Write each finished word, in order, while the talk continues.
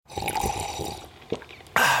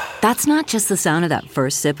That's not just the sound of that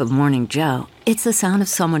first sip of Morning Joe. It's the sound of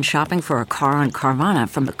someone shopping for a car on Carvana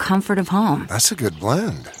from the comfort of home. That's a good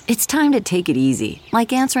blend. It's time to take it easy,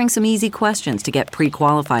 like answering some easy questions to get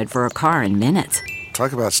pre-qualified for a car in minutes.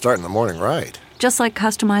 Talk about starting the morning right. Just like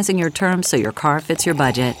customizing your terms so your car fits your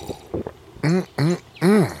budget.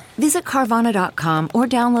 Visit Carvana.com or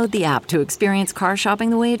download the app to experience car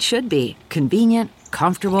shopping the way it should be. Convenient,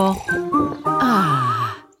 comfortable.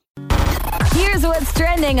 Here's what's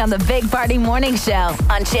trending on the Big Party Morning Show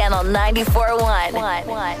on Channel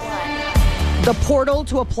 94.1. The portal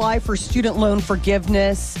to apply for student loan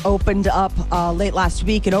forgiveness opened up late last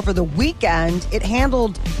week, and over the weekend, it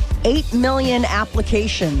handled 8 million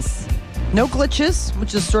applications. No glitches,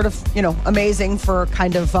 which is sort of, amazing for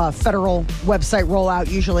kind of federal website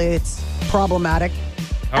rollout. Usually it's problematic.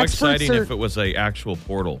 How exciting if it was an actual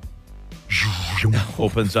portal.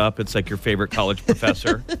 Opens up, it's like your favorite college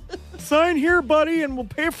professor. Sign here, buddy, and we'll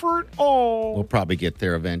pay for it all. We'll probably get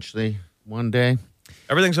there eventually one day.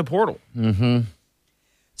 Everything's a portal. Mm-hmm.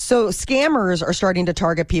 So scammers are starting to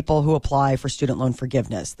target people who apply for student loan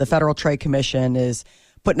forgiveness. The Federal Trade Commission is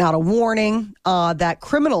putting out a warning that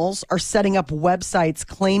criminals are setting up websites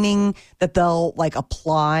claiming that they'll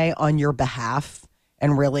apply on your behalf.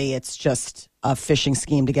 And really, it's just a phishing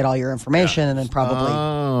scheme to get all your information and then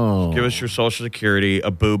probably... Give us your social security,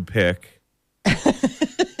 a boob pic.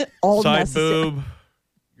 all side necessary. boob,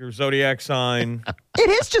 your zodiac sign. It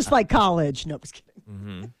is just like college. No, just kidding.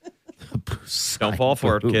 Mm-hmm. Don't fall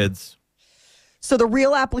for it, kids. So the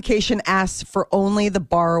real application asks for only the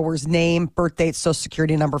borrower's name, birth date, social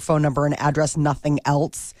security number, phone number, and address, nothing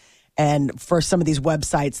else. And for some of these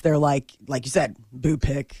websites, they're like you said, boob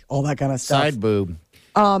pic, all that kind of stuff. Side boob.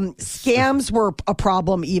 Scams were a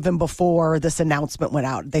problem even before this announcement went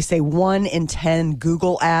out. They say 1 in 10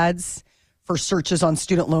 Google ads for searches on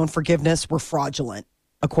student loan forgiveness were fraudulent,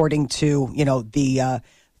 according to, the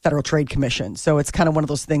Federal Trade Commission. So it's kind of one of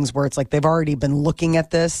those things where it's like they've already been looking at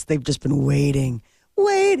this. They've just been waiting.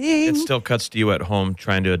 It still cuts to you at home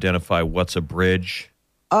trying to identify what's a bridge.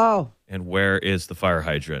 Oh. And where is the fire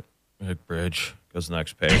hydrant? Bridge. Goes to the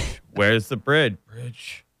next page. Where's the bridge?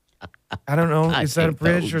 Bridge. I don't know. Is that a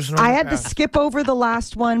bridge or is it I had to skip over the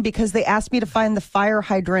last one because they asked me to find the fire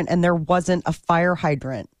hydrant and there wasn't a fire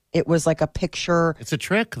hydrant. It was like a picture. It's a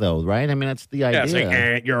trick, though, right? I mean, that's the idea. Yeah, it's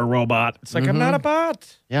like, you're a robot. It's like, I'm not a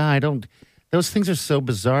bot. Yeah, I don't. Those things are so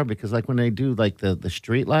bizarre because, when they do, the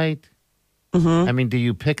street light, I mean, do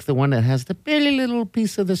you pick the one that has the bitty little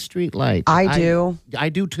piece of the street light? I do. I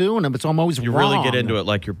do, too, and I'm always You wrong. really get into it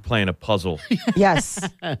like you're playing a puzzle. Yes.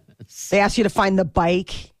 They ask you to find the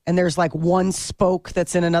bike, and there's one spoke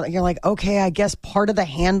that's in another. You're like, okay, I guess part of the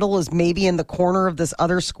handle is maybe in the corner of this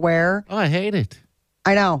other square. Oh, I hate it.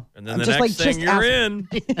 I know. And then the next thing you're in.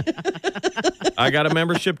 I got a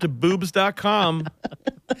membership to boobs.com.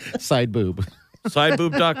 Side boob.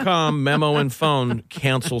 Sideboob.com, memo and phone,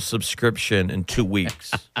 cancel subscription in 2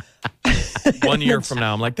 weeks. 1 year from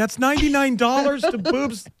now, I'm like, that's $99 to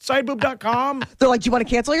boobs, sideboob.com. They're like, do you want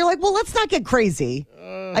to cancel? You're like, well, let's not get crazy.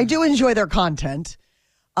 I do enjoy their content.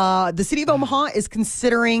 The city of Omaha is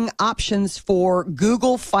considering options for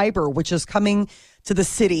Google Fiber, which is coming to the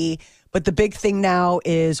city. But the big thing now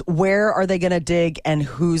is where are they going to dig and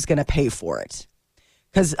who's going to pay for it?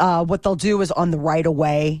 Because what they'll do is on the right of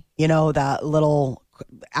way, that little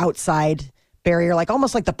outside barrier,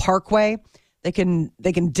 almost like the parkway. They can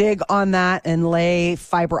dig on that and lay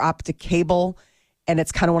fiber optic cable. And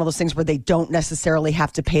it's kind of one of those things where they don't necessarily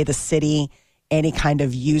have to pay the city any kind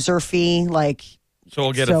of user fee. So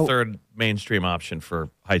we'll get a third mainstream option for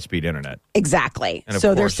high-speed internet. Exactly. And of so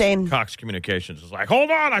course, they're saying Cox Communications is like, hold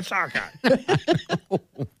on, I saw it.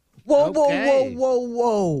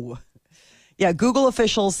 Whoa. Yeah, Google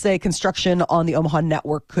officials say construction on the Omaha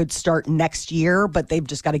network could start next year, but they've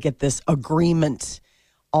just got to get this agreement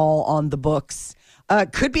all on the books.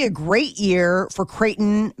 Could be a great year for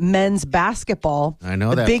Creighton men's basketball. I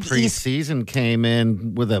know that Big preseason came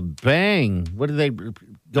in with a bang. What did they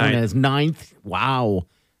going as 9th? Wow.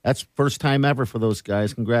 That's first time ever for those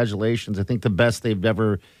guys. Congratulations. I think the best they've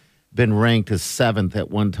ever been ranked is 7th at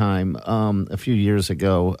one time a few years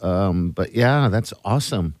ago. But yeah, that's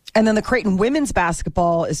awesome. And then the Creighton women's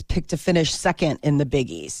basketball is picked to finish 2nd in the Big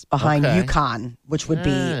East behind UConn, which would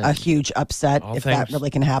be a huge upset if that really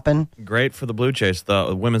can happen. Great for the Blue Jays.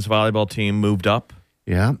 The women's volleyball team moved up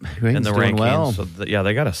in the rankings. Well. So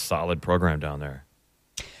they got a solid program down there.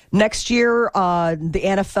 Next year, the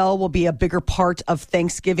NFL will be a bigger part of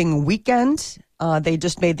Thanksgiving weekend. They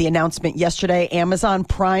just made the announcement yesterday. Amazon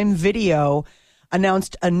Prime Video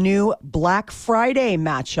announced a new Black Friday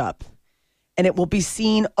matchup, and it will be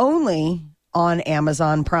seen only on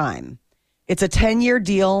Amazon Prime. It's a 10-year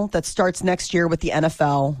deal that starts next year with the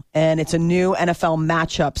NFL, and it's a new NFL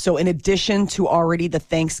matchup. So in addition to already the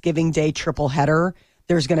Thanksgiving Day triple header,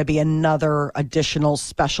 there's going to be another additional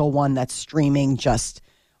special one that's streaming just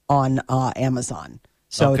on Amazon.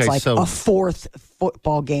 So Okay, it's like so- a fourth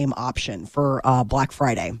football game option for Black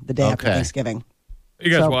Friday, the day after Okay. Thanksgiving. Are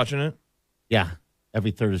you guys So- watching it? Yeah,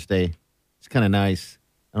 every Thursday. It's kind of nice.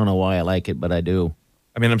 I don't know why I like it, but I do.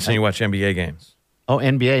 I mean, I'm saying you watch NBA games. Oh,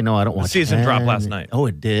 NBA? No, I don't watch. season dropped last night. Oh,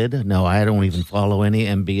 it did? No, I don't even follow any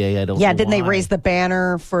NBA. I don't. Yeah, know didn't they why. raise the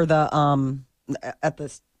banner for the at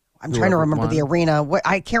the? I'm trying to Whoever remember won. the arena.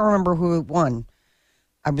 I can't remember who won.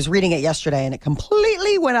 I was reading it yesterday, and it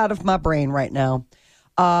completely went out of my brain right now.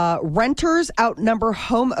 Renters outnumber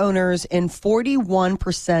homeowners in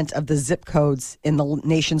 41% of the zip codes in the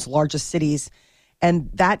nation's largest cities, and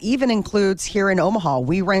that even includes here in Omaha.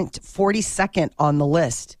 We ranked 42nd on the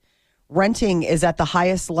list. Renting is at the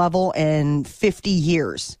highest level in 50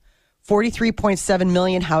 years. 43.7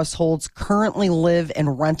 million households currently live in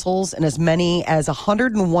rentals, and as many as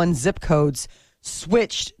 101 zip codes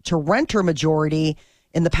switched to renter majority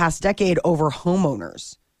in the past decade over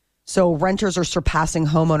homeowners. So renters are surpassing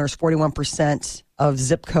homeowners 41% of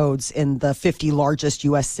zip codes in the 50 largest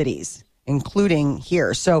U.S. cities, including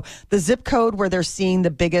here. So the zip code where they're seeing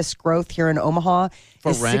the biggest growth here in Omaha For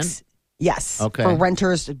is rent? Yes, Okay. for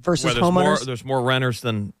renters versus Where homeowners. there's more renters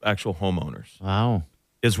than actual homeowners. Wow.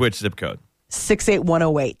 Is which zip code?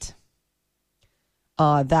 68108.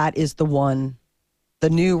 That is the one,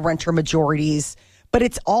 the new renter majorities, but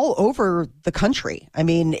it's all over the country. I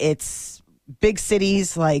mean, it's big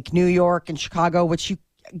cities like New York and Chicago, which you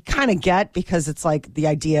kind of get because it's like the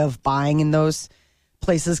idea of buying in those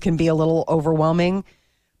places can be a little overwhelming.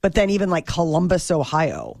 But then even like Columbus,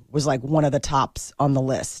 Ohio was like one of the tops on the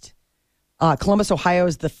list. Columbus, Ohio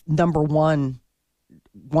is the number one.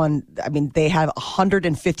 I mean, they have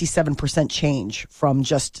 157% change from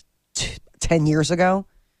just 10 years ago.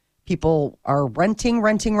 People are renting,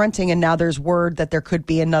 and now there's word that there could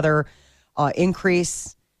be another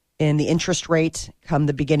increase in the interest rate come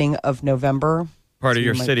the beginning of November. Part of So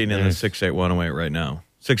you're you might- sitting in the 68108 right now.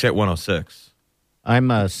 68106. I'm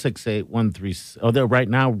 68136. Oh, they're right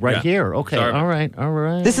now, right Yeah. here. Okay. Sorry. All right. All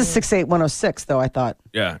right. This is 68106, though, I thought.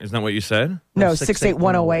 Yeah, isn't that what you said? No,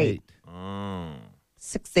 68108.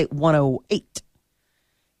 68108.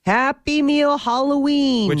 Happy Meal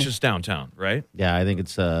Halloween. Which is downtown, right? Yeah, I think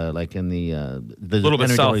it's like in the A little bit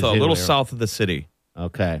south, though. A little south of the city.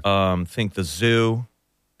 Okay. Think the zoo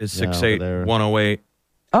is Yeah, over there. 68108.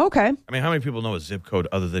 Okay. I mean, how many people know a zip code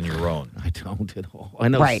other than your own? I don't at all. I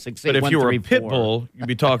know Right. 68134. But if you were a pit bull, you'd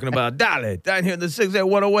be talking about Dale down here in the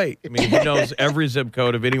 68108. I mean, he knows every zip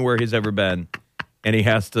code of anywhere he's ever been, and he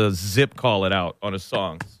has to zip call it out on his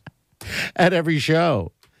songs. At every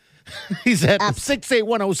show. He's at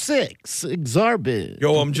 68106. Exarban.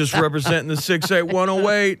 Yo, I'm just representing the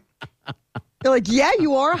 68108 You're like, yeah,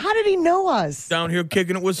 you are. How did he know us? down here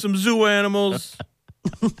kicking it with some zoo animals.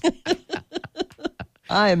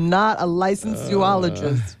 I am not a licensed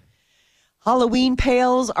zoologist. Halloween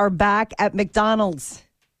pails are back at McDonald's.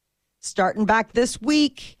 Starting back this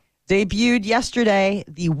week, debuted yesterday,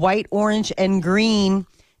 the white, orange, and green,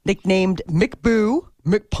 nicknamed McBoo,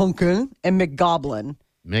 McPumpkin, and McGoblin.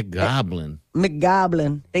 McGoblin.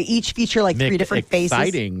 McGoblin. They each feature like three different faces.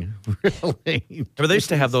 Exciting. Really? But they used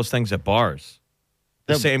to have those things at bars.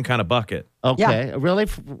 The same kind of bucket. Okay. Really?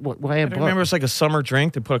 Why a I remember it's like a summer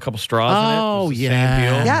drink. They put a couple straws in it. Oh, It's the same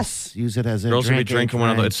yeah. deal. Yes. Use it as a Girls would be drink. drinking one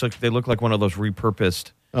of those. It's like, they look like one of those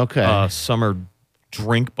repurposed Okay. summer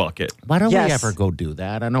drink bucket. Why don't Yes. we ever go do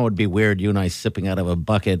that? I know it'd be weird, you and I sipping out of a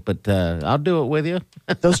bucket, but I'll do it with you.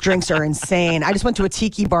 Those drinks are insane. I just went to a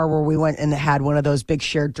tiki bar where we went and had one of those big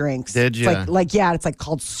shared drinks. Did It's ya? like yeah, it's like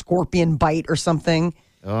called Scorpion Bite or something.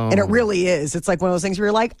 And it really is. It's like one of those things where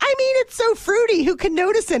you're like, I mean, it's so fruity. Who can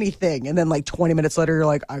notice anything? And then like 20 minutes later, you're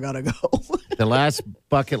like, I gotta go. The last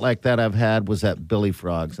bucket like that I've had was at Billy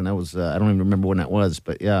Frog's, and that was, I don't even remember when that was,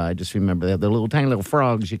 but yeah, I just remember they have the little tiny little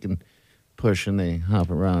frogs you can push and they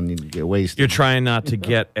hop around and you get wasted. You're trying not to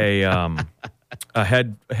get a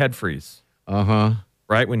head freeze,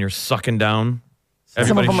 right? When you're sucking down, Some of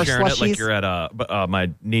everybody's them are sharing it like slushies. you're at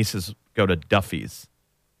my nieces go to Duffy's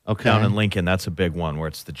Okay. down in Lincoln. That's a big one where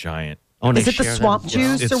it's the giant. Oh, and Is they it the share swamp that?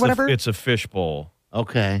 juice It's or whatever? it's a fish bowl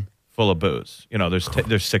Okay. full of booze. You know,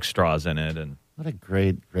 there's 6 straws in it, and What a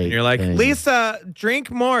great. you're like, thing. Lisa, drink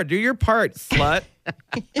more, do your part, slut.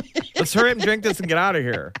 Let's hurry up and drink this and get out of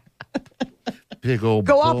here. Big old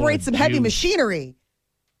Go bowl operate of some heavy juice. machinery.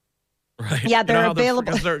 Right? Yeah, they're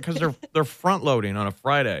available. because they're front loading on a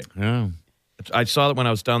Friday. Yeah. I saw that when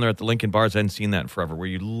I was down there at the Lincoln Bars. I hadn't seen that in forever, where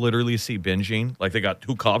you literally see binging. Like, they got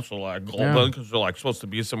 2 cops who are like, because they're like supposed to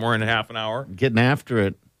be somewhere in half an hour. Getting after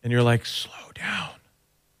it. And you're like, slow down.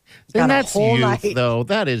 And that's whole youth, night. though.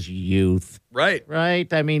 That is youth. Right.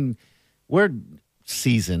 Right? I mean, we're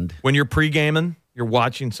seasoned. When you're pre-gaming, you're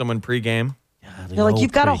watching someone pre-game. You're like,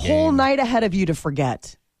 you've got a whole night ahead of you to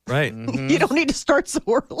forget. Right. You don't need to start so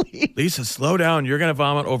early. Lisa, slow down. You're going to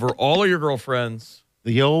vomit over all of your girlfriends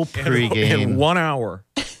The old pregame. in 1 hour.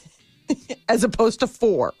 As opposed to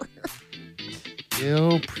 4. The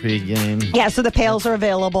old pregame. Yeah, so the pails are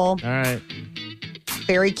available. All right.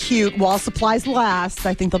 Very cute. While supplies last,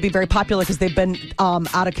 I think they'll be very popular because they've been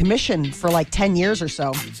out of commission for like 10 years or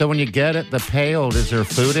so. So when you get it, the pail, is there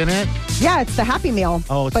food in it? Yeah, it's the Happy Meal.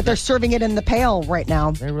 Oh, it's but they're serving it in the pail right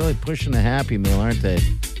now. They're really pushing the Happy Meal, aren't they?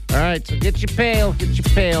 All right, so get your pail. Get your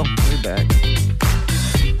pail. We're back.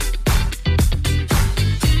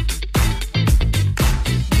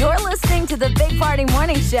 You're listening to the Big Party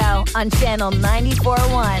Morning Show on Channel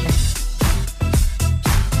 94.1.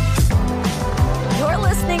 You're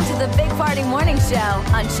listening to the Big Party Morning Show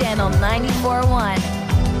on Channel 94.1.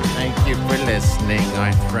 Thank you for listening,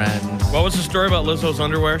 my friends. What was the story about Lizzo's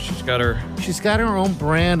underwear? She's got her own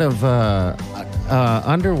brand of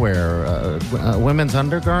underwear, women's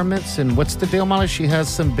undergarments. And what's the deal, Molly? She has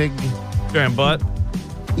some big... damn butt.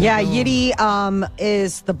 Yeah, Yitty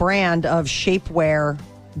is the brand of shapewear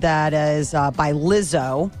that is by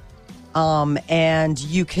Lizzo. And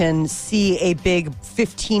you can see a big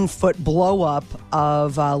 15-foot blow-up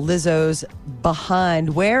of Lizzo's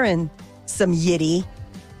behind wearing some Yitty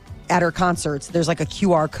at her concerts. There's like a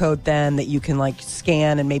QR code then that you can like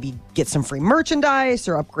scan and maybe get some free merchandise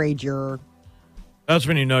or upgrade your... That's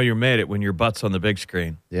when you know you made it, when your butt's on the big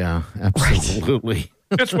screen. Yeah, absolutely.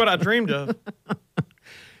 That's what I dreamed of.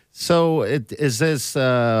 So is this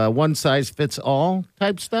one-size-fits-all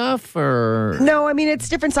type stuff, or? No, I mean, it's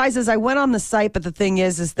different sizes. I went on the site, but the thing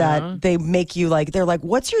is that they make you like, they're like,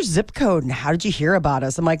 what's your zip code and how did you hear about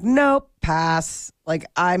us? I'm like, nope, pass. Like,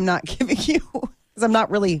 I'm not giving you, because I'm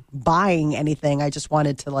not really buying anything. I just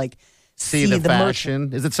wanted to like see the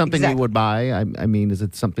fashion. Is it something you would buy? I mean, is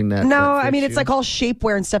it something that... No, that I mean, it's you? like all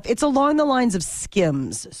shapewear and stuff. It's along the lines of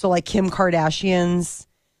Skims. So like Kim Kardashian's.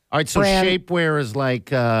 All right, so brand. shapewear is like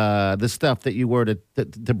the stuff that you wear to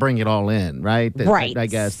bring it all in, right? Right. I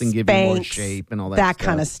guess, and give you more shape and all that That stuff.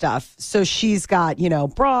 kind of stuff. So she's got,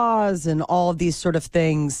 bras and all of these sort of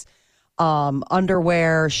things.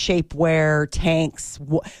 Underwear, shapewear, tanks.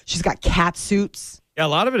 She's got cat suits. Yeah, a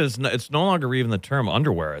lot of it is, it's no longer even the term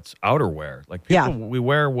underwear. It's outerwear. Like, people, we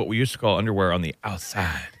wear what we used to call underwear on the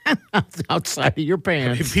outside. Outside of your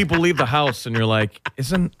pants. People leave the house and you're like,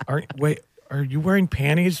 are you wearing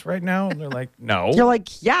panties right now? And they're like, no. You're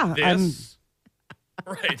like, yeah,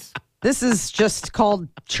 right. This is just called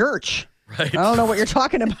church. Right. I don't know what you're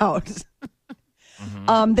talking about.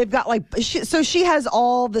 They've got like, she has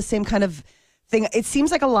all the same kind of thing. It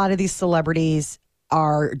seems like a lot of these celebrities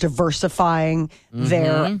are diversifying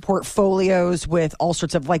their portfolios with all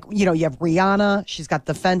sorts of like, you have Rihanna. She's got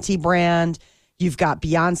the Fenty brand. You've got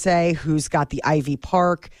Beyonce, who's got the Ivy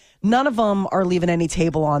Park. None of them are leaving any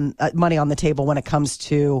money on the table when it comes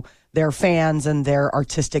to their fans and their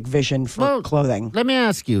artistic vision for clothing. Let me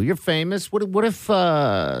ask you: you're famous. What if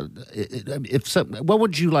what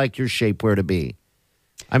would you like your shapewear to be?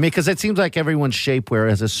 I mean, because it seems like everyone's shapewear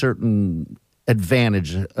has a certain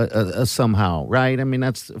advantage somehow, right? I mean,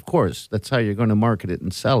 that's how you're going to market it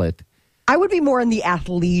and sell it. I would be more in the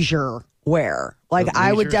athleisure wear. Like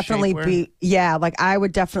I would definitely shapewear? I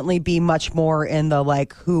would definitely be much more in the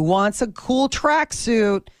like, who wants a cool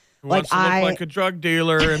tracksuit? Who wants to look like a drug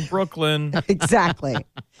dealer in Brooklyn? Exactly.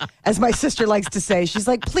 As my sister likes to say, she's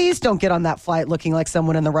like, please don't get on that flight looking like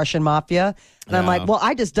someone in the Russian mafia. And I'm like, well,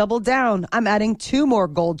 I just doubled down. I'm adding 2 more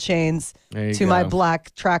gold chains to my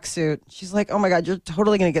black tracksuit. She's like, oh my God, you're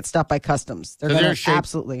totally going to get stopped by customs. They're going to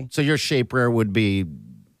absolutely. So your shapewear would be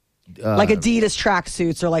like Adidas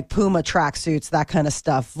tracksuits or like Puma tracksuits, that kind of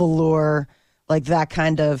stuff, velour, like that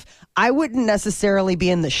kind of. I wouldn't necessarily be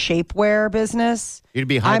in the shapewear business. You'd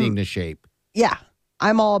be hiding the shape. Yeah.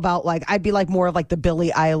 I'm all about like, I'd be like more of like the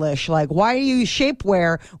Billie Eilish, like, why do you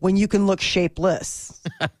shapewear when you can look shapeless?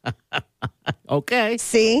 Okay.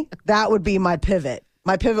 See, that would be my pivot.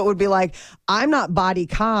 My pivot would be like, I'm not body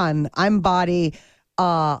con, I'm body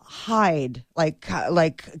hide, like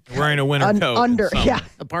wearing a winter coat under,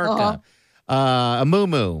 a parka, a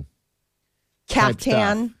muumuu,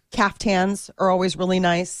 Caftans are always really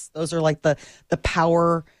nice. Those are like the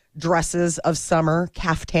power dresses of summer.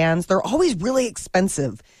 Caftans, they're always really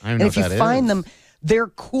expensive. I don't know and if you find them, They're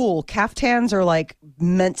cool. Caftans are like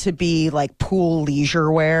meant to be like pool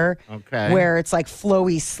leisure wear. Okay. Where it's like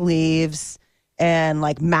flowy sleeves and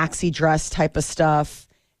like maxi dress type of stuff.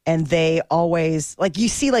 And they always, like, you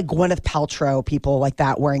see like Gwyneth Paltrow, people like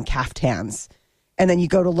that wearing caftans. And then you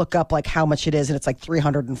go to look up like how much it is, and it's like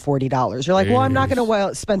 $340. You're like, well, I'm not going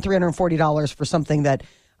to spend $340 for something that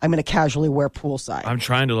I'm going to casually wear poolside. I'm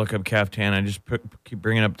trying to look up caftan. I just keep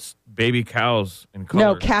bringing up baby cows in colors.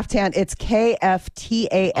 No, caftan. It's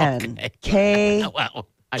Kaftan. Okay. Wow.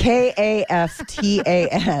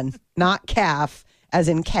 Kaftan. Not calf as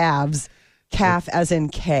in calves. Calf as in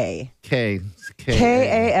K. Kaftan.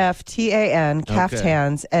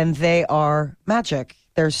 Caftans. And they are magic.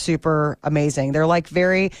 They're super amazing. They're like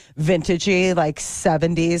very vintagey, like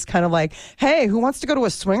 70s, kind of like, hey, who wants to go to a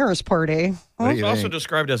swingers party? It's also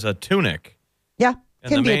described as a tunic. Yeah,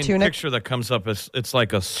 And can the be a main tunic. picture that comes up is it's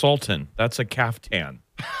like a sultan. That's a caftan.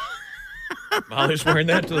 Molly's wearing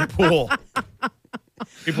that to the pool.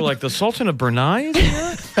 People are like, the Sultan of Brunei is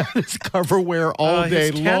here? It's coverwear all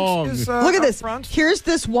day His tent long. is, Look at up this. front. Here's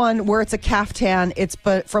this one where it's a caftan. It's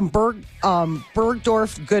from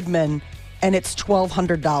Bergdorf Goodman, and it's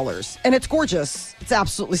 $1,200. And it's gorgeous. It's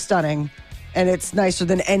absolutely stunning. And it's nicer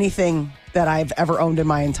than anything that I've ever owned in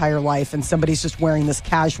my entire life. And somebody's just wearing this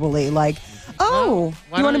casually, like, oh,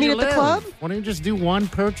 Why you want to don't meet at the live? club? Why don't you just do one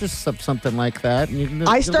purchase of something like that? And you can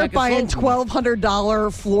I live start like a buying sultan.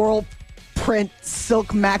 $1,200 floral print silk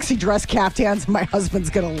maxi dress caftans, and my husband's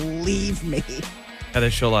going to leave me. Yeah, they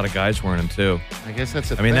show a lot of guys wearing them, too. I guess that's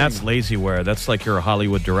a I mean, thing. that's lazy wear. That's like you're a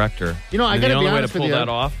Hollywood director. You know, I And gotta the be only way to honest with pull you. that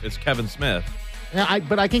off is Kevin Smith. Yeah,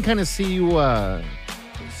 but I can kind of see you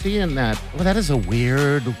seeing that. Well, that is a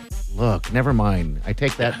weird look. Never mind. I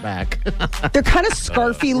take that back. They're kind of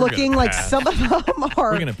scarfy we're looking, gonna like pass. some of them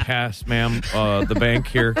are. We're going to pass, ma'am. The bank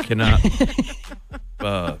here cannot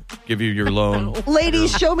give you your loan.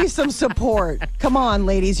 Ladies, show me some support. Come on,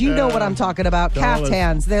 ladies. You know what I'm talking about.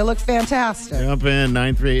 Caftans. They look fantastic. Jump in,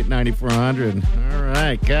 938-9400. All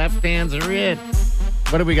right, caftans are it.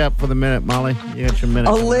 What do we got for the minute, Molly? You got your minute.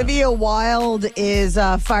 Olivia Wilde is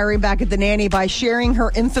firing back at the nanny by sharing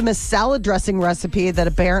her infamous salad dressing recipe that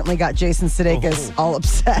apparently got Jason Sudeikis all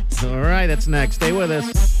upset. All right, that's next. Stay with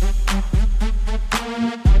us.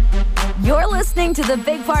 You're listening to the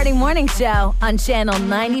Big Party Morning Show on Channel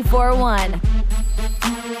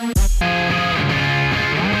 94.1.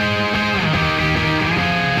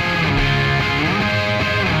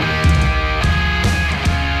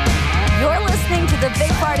 You're listening to the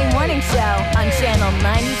Big Party Morning Show on Channel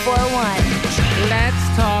 94.1.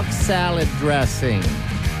 Let's talk salad dressing.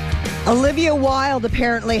 Olivia Wilde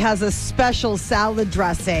apparently has a special salad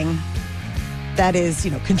dressing that is,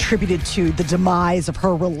 contributed to the demise of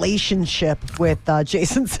her relationship with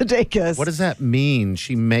Jason Sudeikis. What does that mean?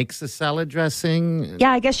 She makes the salad dressing?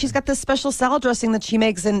 Yeah, I guess she's got this special salad dressing that she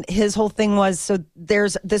makes, and his whole thing was, so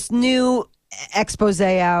there's this new expose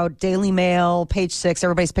out, Daily Mail, Page 6,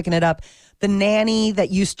 everybody's picking it up. The nanny that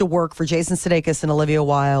used to work for Jason Sudeikis and Olivia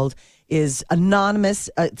Wilde is anonymous.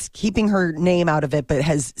 It's keeping her name out of it, but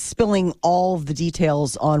has spilling all of the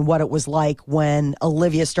details on what it was like when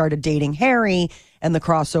Olivia started dating Harry and the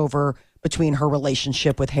crossover between her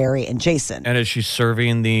relationship with Harry and Jason. And is she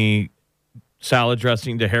serving the salad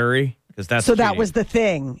dressing to Harry? Because that's So that cheating. was the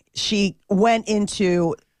thing. She went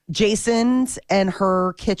into Jason's and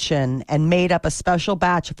her kitchen and made up a special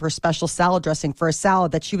batch of her special salad dressing for a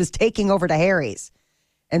salad that she was taking over to Harry's.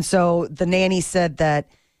 And so the nanny said that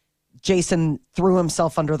Jason threw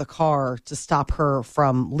himself under the car to stop her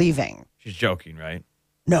from leaving. She's joking, right?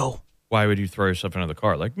 No. Why would you throw yourself into the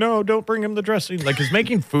car? Like, no, don't bring him the dressing. Like, is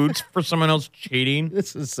making foods for someone else cheating?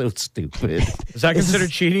 This is so stupid. Is that considered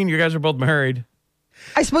cheating? You guys are both married.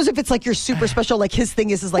 I suppose if it's like you're super special, like his thing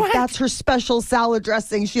is like, that's her special salad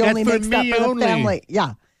dressing. She only for makes that me for the only. family.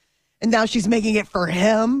 Yeah. And now she's making it for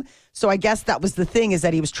him. So I guess that was the thing, is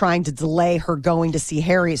that he was trying to delay her going to see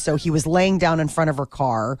Harry. So he was laying down in front of her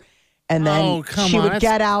car. And then Oh, come she on, would that's-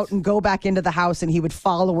 get out and go back into the house, and he would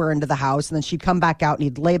follow her into the house. And then she'd come back out and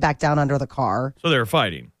he'd lay back down under the car. So they were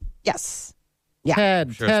fighting. Yes. Yeah.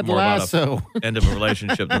 Ted, Sure, Ted it's more about Lasso. a end of a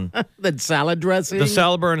relationship than The salad dressing? the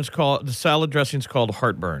salad dressing is called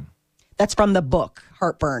heartburn. That's from the book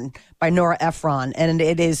Heartburn by Nora Ephron. And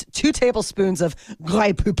it is 2 tablespoons of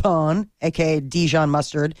Grey Poupon, aka Dijon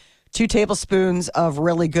mustard, 2 tablespoons of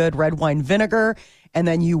really good red wine vinegar, and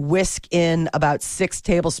then you whisk in about 6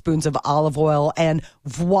 tablespoons of olive oil, and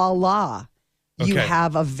voila, you Okay.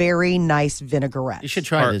 have a very nice vinaigrette. You should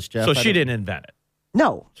try this, Jeff. So I she don't- didn't invent it.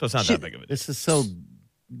 No. So it's not that big of a deal. This is so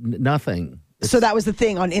nothing. So that was the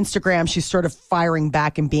thing on Instagram. She's sort of firing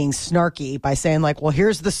back and being snarky by saying like, well,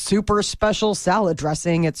 here's the super special salad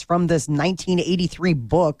dressing. It's from this 1983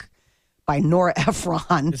 book by Nora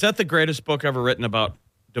Ephron. Is that the greatest book ever written about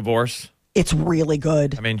divorce? It's really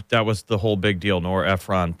good. I mean, that was the whole big deal. Nora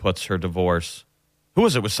Ephron puts her divorce. Who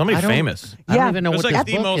was it? It was somebody famous. I don't even know It was what like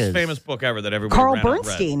this the book most is. famous book ever that everybody Carl ran out and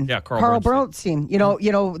Bernstein. read. Yeah, Carl Bernstein. You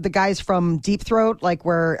know the guys from Deep Throat,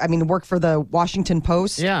 worked for the Washington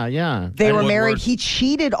Post. Yeah. They were Woodward. married. He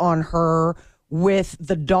cheated on her with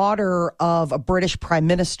the daughter of a British prime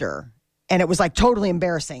minister. And it was like totally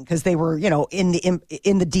embarrassing because they were, in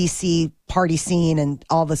the DC party scene and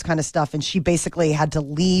all this kind of stuff. And she basically had to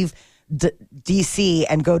leave DC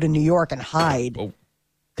and go to New York and hide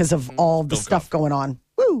because of all the stuff going on.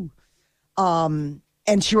 Woo! And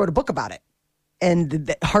she wrote a book about it. And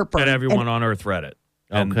the heartburn. And everyone on Earth read it.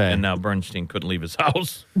 And, Okay. and now Bernstein couldn't leave his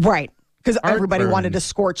house. Right. Because everybody Heartburn. wanted to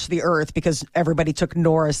scorch the earth because everybody took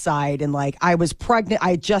Nora's side. And like, I was pregnant.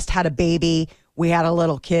 I just had a baby. We had a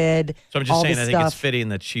little kid. So I'm just all saying, this I think it's stuff. fitting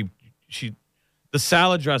that she, the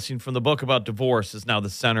salad dressing from the book about divorce is now the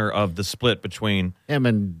center of the split between Him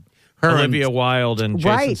and her Olivia and Wilde and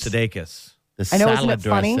Jason Right. Sudeikis. the I know, isn't salad it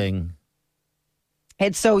funny? dressing.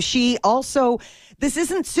 And so she also, this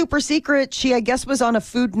isn't super secret. She, I guess, was on a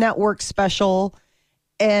Food Network special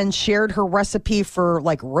and shared her recipe for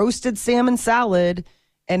like roasted salmon salad,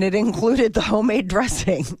 and it included the homemade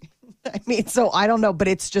dressing. I mean, so I don't know, but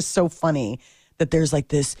it's just so funny that there's like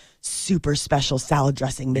this super special salad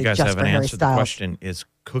dressing You made guys just haven't for Harry answered the Styles. question: is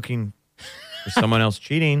cooking for someone else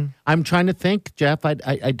cheating? I'm trying to think, Jeff.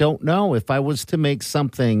 I don't know if I was to make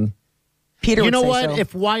something. Peter, You would know say what? so.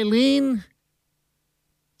 If Wileen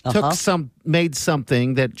made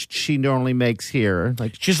something that she normally makes here,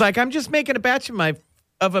 like She's like, I'm just making a batch of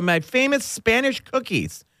my famous Spanish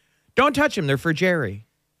cookies. Don't touch them; they're for Jerry.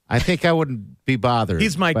 I think I wouldn't be bothered.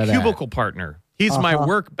 He's my by that. cubicle partner. He's my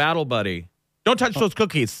work battle buddy. Don't touch those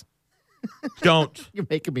cookies. Don't. You're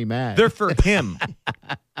making me mad. They're for him.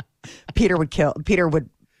 Peter would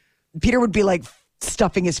be like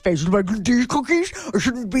stuffing his face. Like, these cookies? I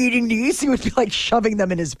shouldn't be eating these. He would be like shoving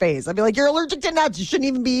them in his face. I'd be like, you're allergic to nuts. You shouldn't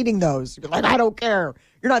even be eating those. He'd be like, I don't care.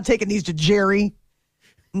 You're not taking these to Jerry.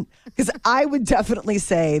 Because I would definitely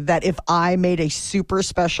say that if I made a super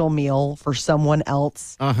special meal for someone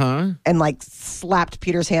else and like slapped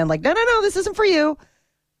Peter's hand, like, no, this isn't for you.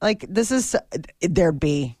 Like, this is, there'd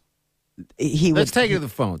be, he would. Let's take it to the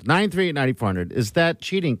phones. 938-9400. Is that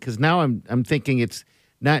cheating? Because now I'm thinking it's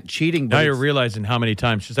not cheating. But Now you're it's- realizing how many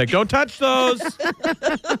times she's like, don't touch those.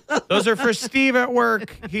 Those are for Steve at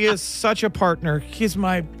work. He is such a partner. He's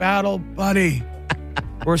my battle buddy.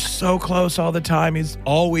 We're so close all the time. He's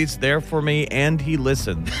always there for me, and he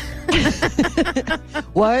listens.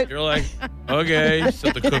 What? You're like, okay,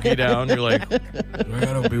 set the cookie down. You're like, do I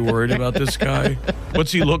gotta be worried about this guy?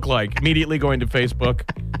 What's he look like? Immediately going to Facebook.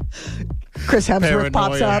 Chris Hemsworth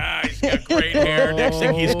pops up. Ah, he's got great hair. Next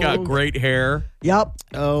thing, he's got great hair. Yep.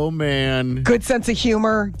 Oh, man. Good sense of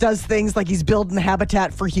humor. Does things like he's building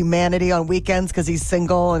Habitat for Humanity on weekends because he's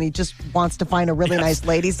single and he just wants to find a really nice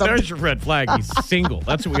lady. So There's your red flag. He's single.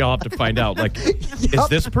 That's what we all have to find out. Like, is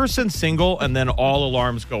this person single? And then all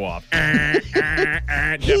alarms go off. he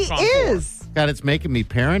DEFCON 4. is. God, it's making me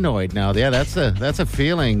paranoid now. Yeah, that's a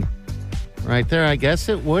feeling right there. I guess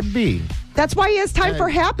it would be. That's why he has time for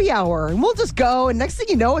happy hour. And we'll just go. And next thing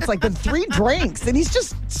you know, it's like been 3 drinks. And he's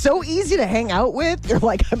just so easy to hang out with. You're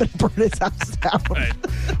like, I'm going to burn his house down. Right.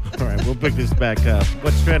 All right, we'll pick this back up.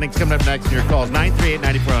 What's trending's coming up next in your calls?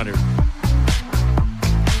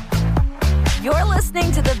 938-9400. You're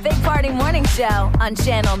listening to the Big Party Morning Show on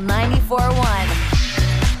Channel 94.1.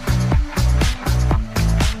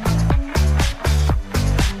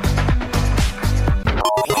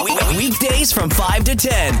 Weekdays from 5 to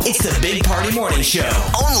 10. It's the Big Party Morning Show.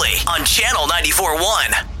 Only on Channel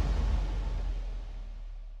 94.1.